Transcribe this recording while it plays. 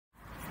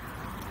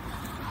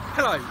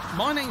Hello,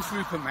 my name's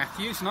Rupert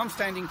Matthews and I'm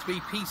standing to be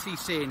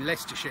PCC in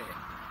Leicestershire.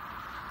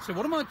 So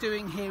what am I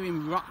doing here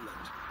in Rutland?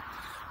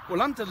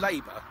 Well, under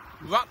Labour,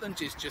 Rutland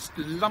is just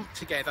lumped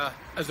together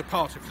as a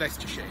part of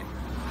Leicestershire.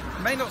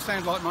 It may not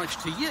sound like much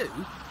to you,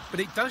 but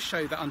it does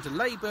show that under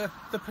Labour,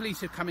 the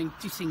police are becoming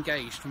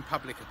disengaged from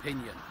public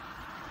opinion.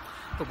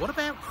 But what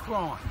about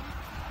crime?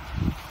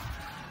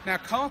 Now,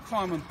 car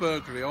crime and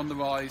burglary are on the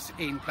rise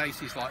in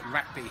places like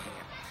Ratby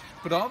here,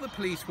 but are the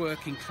police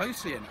working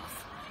closely enough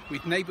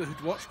with neighbourhood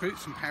watch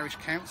groups and parish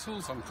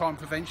councils on crime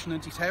prevention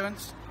and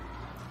deterrence?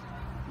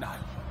 No.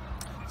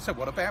 So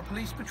what about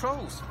police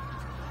patrols?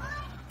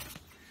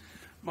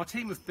 My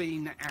team have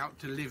been out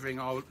delivering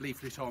our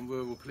leaflet on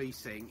rural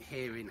policing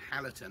here in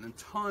Hallerton, and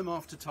time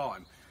after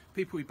time,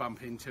 people we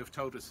bump into have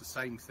told us the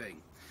same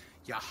thing.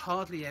 You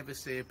hardly ever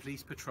see a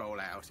police patrol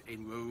out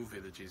in rural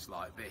villages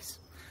like this.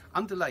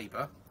 Under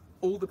Labour,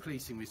 all the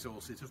policing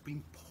resources have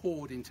been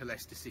poured into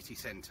Leicester city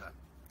centre.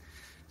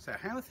 So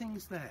how are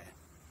things there?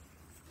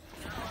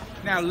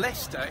 Now,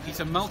 Leicester is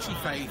a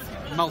multi-faith,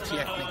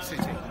 multi-ethnic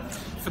city.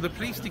 For the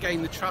police to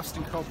gain the trust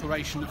and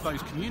cooperation of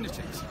those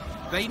communities,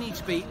 they need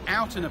to be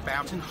out and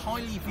about and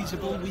highly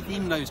visible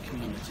within those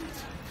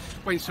communities.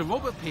 When Sir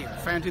Robert Peel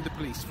founded the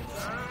police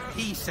force,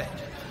 he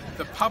said,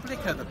 "The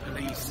public are the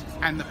police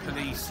and the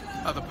police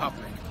are the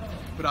public."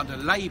 But under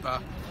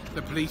Labour,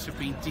 the police have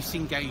been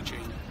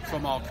disengaging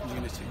from our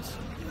communities.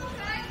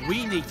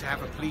 We need to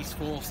have a police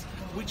force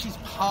which is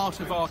part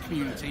of our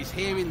communities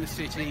here in the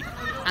city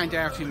and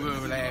out in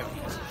rural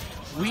areas.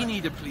 We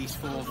need a police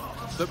force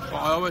that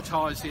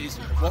prioritises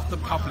what the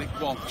public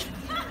want.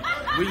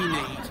 We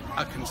need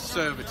a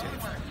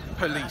conservative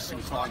police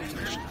and crime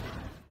commission.